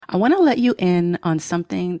I want to let you in on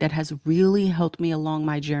something that has really helped me along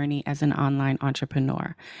my journey as an online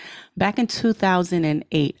entrepreneur. Back in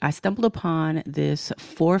 2008, I stumbled upon this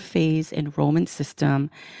 4-phase enrollment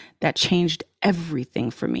system that changed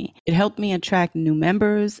everything for me. It helped me attract new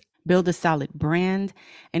members, build a solid brand,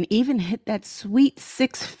 and even hit that sweet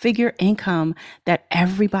 6-figure income that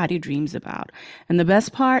everybody dreams about. And the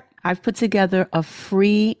best part, I've put together a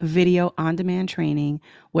free video on-demand training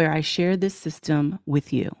where I share this system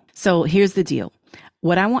with you. So here's the deal.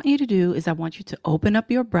 What I want you to do is I want you to open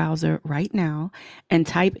up your browser right now and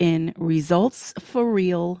type in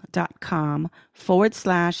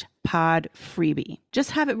resultsforreal.com/pod freebie.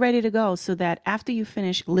 Just have it ready to go so that after you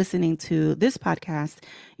finish listening to this podcast,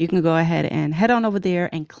 you can go ahead and head on over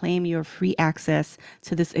there and claim your free access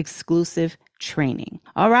to this exclusive training.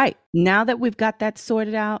 All right. Now that we've got that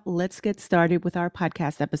sorted out, let's get started with our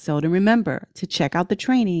podcast episode. And remember to check out the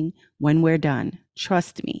training when we're done.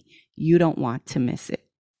 Trust me, you don't want to miss it.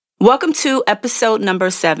 Welcome to episode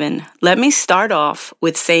number 7. Let me start off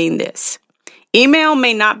with saying this. Email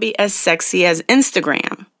may not be as sexy as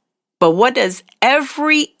Instagram, but what does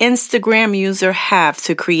every Instagram user have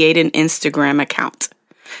to create an Instagram account?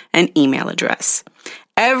 An email address.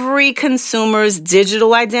 Every consumer's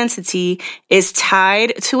digital identity is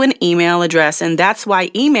tied to an email address, and that's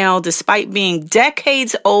why email, despite being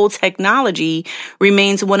decades-old technology,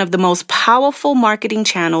 remains one of the most powerful marketing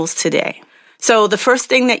channels today. So the first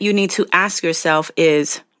thing that you need to ask yourself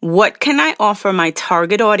is, what can I offer my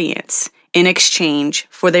target audience in exchange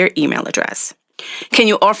for their email address? Can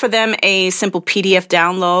you offer them a simple PDF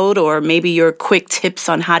download or maybe your quick tips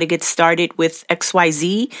on how to get started with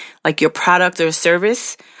XYZ, like your product or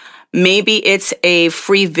service? Maybe it's a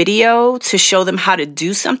free video to show them how to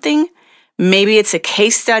do something. Maybe it's a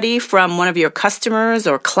case study from one of your customers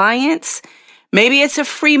or clients. Maybe it's a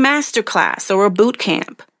free masterclass or a boot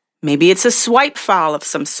camp. Maybe it's a swipe file of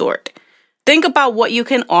some sort. Think about what you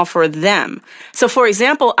can offer them. So for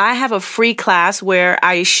example, I have a free class where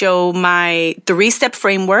I show my 3-step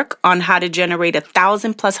framework on how to generate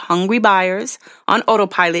 1,000+ hungry buyers on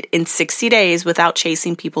autopilot in 60 days without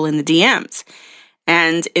chasing people in the DMs.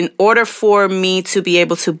 And in order for me to be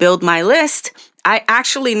able to build my list, I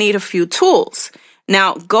actually need a few tools.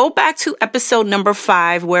 Now, go back to episode number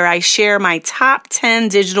 5 where I share my top 10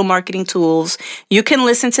 digital marketing tools. You can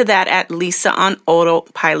listen to that at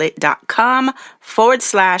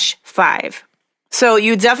lisaaonautopilot.com/5. So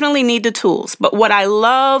you definitely need the tools. But what I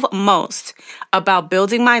love most about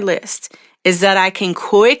building my list is that I can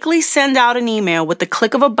quickly send out an email with the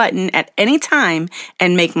click of a button at any time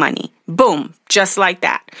and make money. Boom, just like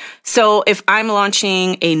that. So if I'm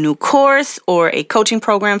launching a new course or a coaching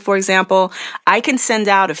program, for example, I can send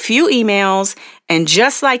out a few emails and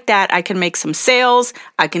just like that, I can make some sales,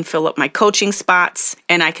 I can fill up my coaching spots,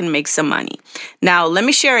 and I can make some money. Now, let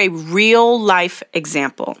me share a real life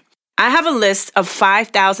example. I have a list of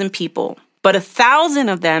 5,000 people, but 1,000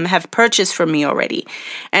 of them have purchased from me already.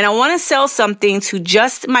 And I want to sell something to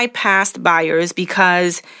just my past buyers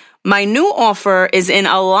because my new offer is in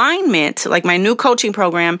alignment, like my new coaching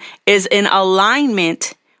program is in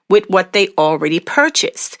alignment with what they already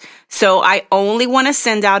purchased. So I only want to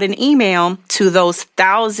send out an email to those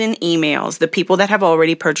 1,000 emails, the people that have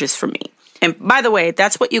already purchased from me. And by the way,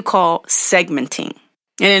 that's what you call segmenting.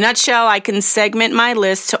 In a nutshell, I can segment my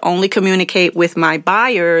list to only communicate with my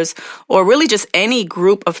buyers or really just any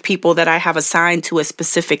group of people that I have assigned to a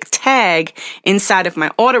specific tag inside of my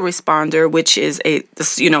autoresponder, which is a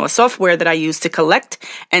software that I use to collect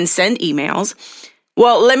and send emails.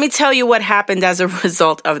 Well, let me tell you what happened as a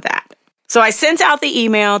result of that. So I sent out the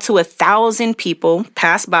email to 1,000 people,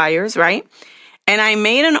 past buyers, right? And I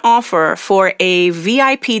made an offer for a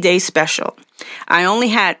VIP day special. I only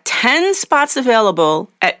had 10 spots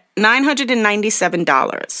available at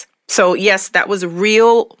 $997. So yes, that was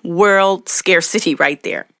real world scarcity right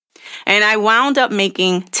there. And I wound up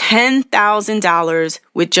making $10,000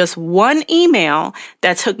 with just one email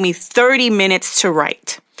that took me 30 minutes to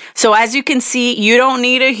write. So as you can see, you don't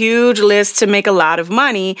need a huge list to make a lot of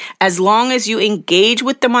money as long as you engage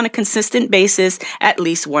with them on a consistent basis at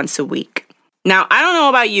least once a week. Now, I don't know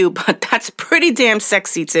about you, but that's pretty damn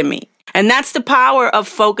sexy to me. And that's the power of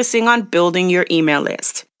focusing on building your email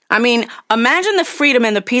list. I mean, imagine the freedom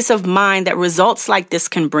and the peace of mind that results like this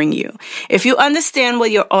can bring you. If you understand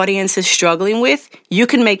what your audience is struggling with, you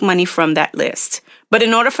can make money from that list. But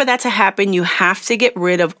in order for that to happen, you have to get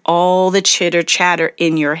rid of all the chitter chatter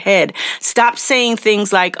in your head. Stop saying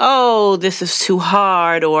things like, oh, this is too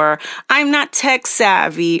hard, or I'm not tech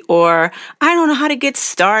savvy, or I don't know how to get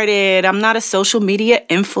started. I'm not a social media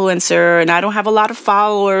influencer and I don't have a lot of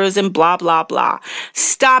followers and blah, blah, blah.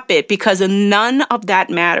 Stop it, because none of that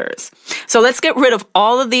matters. So let's get rid of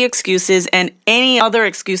all of the excuses and any other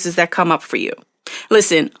excuses that come up for you.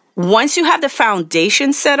 Listen, once you have the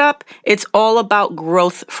foundation set up, it's all about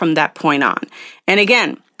growth from that point on. And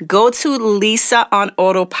again, go to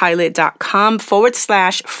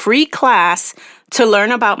lisaaonautopilot.com/free class to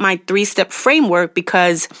learn about my 3-step framework,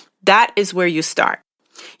 because that is where you start.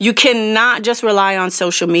 You cannot just rely on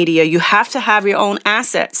social media. You have to have your own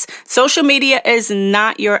assets. Social media is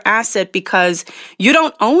not your asset because you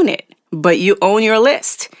don't own it, but you own your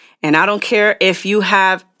list. And I don't care if you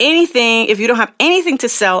have anything, if you don't have anything to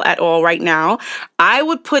sell at all right now, I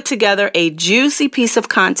would put together a juicy piece of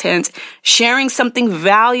content sharing something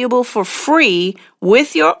valuable for free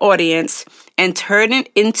with your audience and turn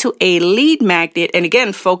it into a lead magnet. And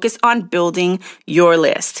again, focus on building your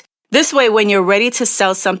list. This way, when you're ready to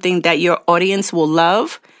sell something that your audience will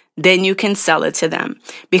love, then you can sell it to them,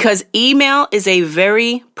 because email is a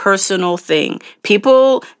very personal thing.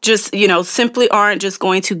 People just, simply aren't just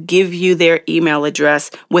going to give you their email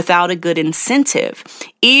address without a good incentive.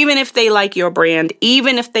 Even if they like your brand,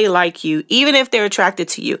 even if they like you, even if they're attracted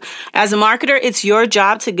to you. As a marketer, it's your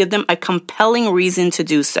job to give them a compelling reason to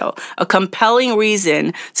do so, a compelling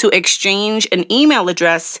reason to exchange an email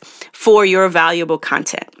address for your valuable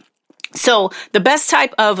content. So the best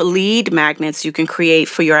type of lead magnets you can create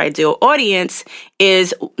for your ideal audience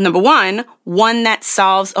is, number one that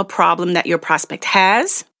solves a problem that your prospect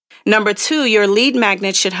has. Number 2, your lead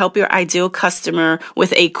magnet should help your ideal customer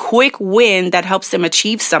with a quick win that helps them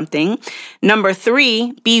achieve something. Number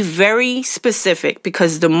 3, be very specific,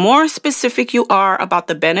 because the more specific you are about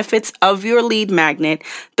the benefits of your lead magnet,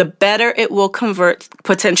 the better it will convert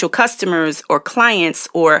potential customers or clients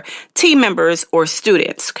or team members or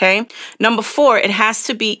students, okay? Number 4, it has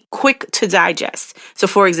to be quick to digest. So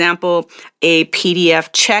for example, a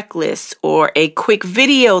PDF checklist or a quick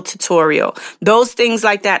video tutorial, those things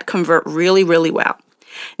like that convert really, really well.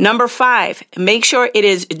 Number 5, make sure it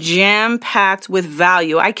is jam-packed with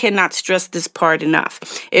value. I cannot stress this part enough.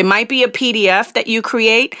 It might be a PDF that you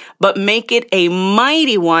create, but make it a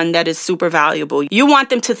mighty one that is super valuable. You want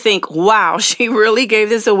them to think, wow, she really gave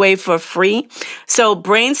this away for free. So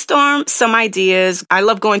brainstorm some ideas. I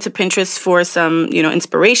love going to Pinterest for some,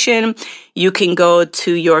 inspiration. You can go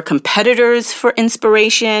to your competitors for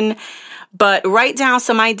inspiration, but write down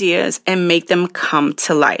some ideas and make them come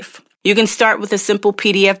to life. You can start with a simple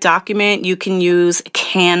PDF document. You can use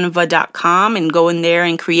canva.com and go in there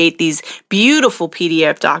and create these beautiful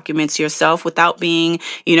PDF documents yourself without being,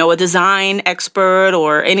 a design expert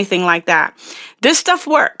or anything like that. This stuff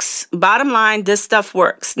works. Bottom line, this stuff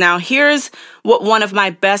works. Now, here's what one of my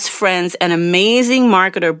best friends and amazing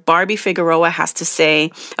marketer, Barbie Figueroa, has to say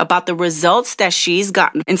about the results that she's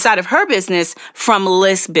gotten inside of her business from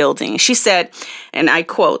list building. She said, and I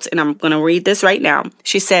quote, and I'm going to read this right now.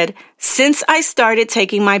 She said, "Since I started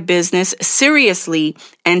taking my business seriously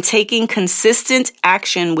and taking consistent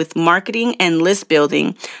action with marketing and list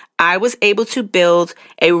building, I was able to build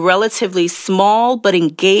a relatively small but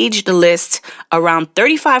engaged list, around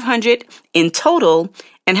 3,500 in total,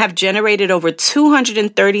 and have generated over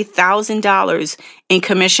 $230,000 in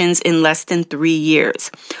commissions in less than 3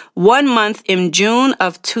 years. 1 month in June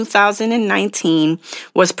of 2019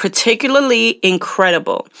 was particularly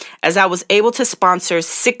incredible, as I was able to sponsor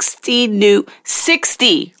 60 new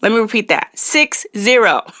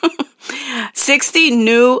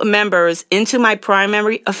members into my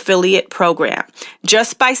primary affiliate program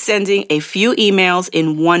just by sending a few emails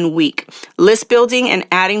in 1 week. List building and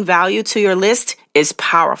adding value to your list is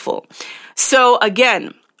powerful." So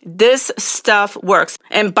again, this stuff works.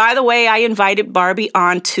 And by the way, I invited Barbie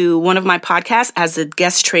on to one of my podcasts as a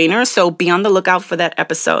guest trainer, so be on the lookout for that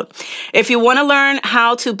episode. If you want to learn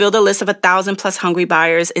how to build a list of 1,000 plus hungry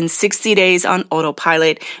buyers in 60 days on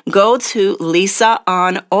autopilot, go to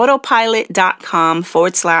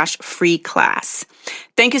lisaaonautopilot.com/free class.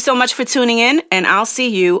 Thank you so much for tuning in, and I'll see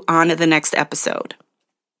you on the next episode.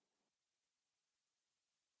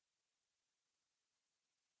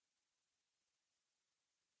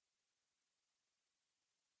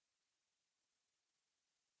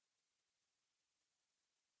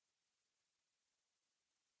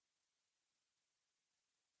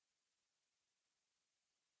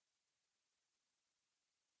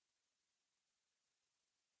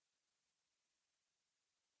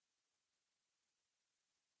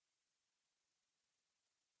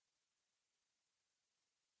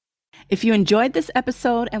 If you enjoyed this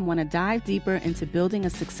episode and want to dive deeper into building a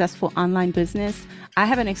successful online business, I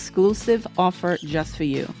have an exclusive offer just for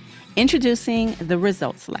you. Introducing the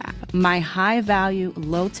Results Lab, my high-value,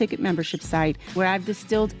 low-ticket membership site where I've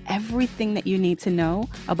distilled everything that you need to know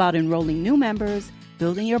about enrolling new members,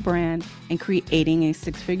 building your brand, and creating a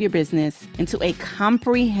six-figure business into a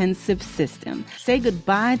comprehensive system. Say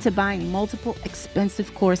goodbye to buying multiple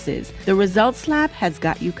expensive courses. The Results Lab has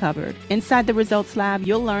got you covered. Inside the Results Lab,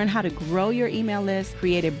 you'll learn how to grow your email list,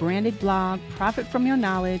 create a branded blog, profit from your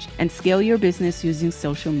knowledge, and scale your business using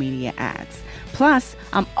social media ads. Plus,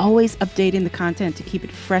 I'm always updating the content to keep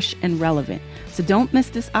it fresh and relevant. So don't miss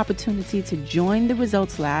this opportunity to join the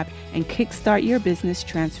Results Lab and kickstart your business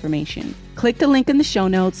transformation. Click the link in the show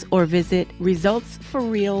notes or visit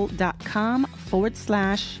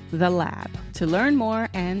resultsforreal.com/the lab to learn more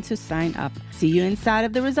and to sign up. See you inside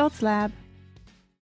of the Results Lab.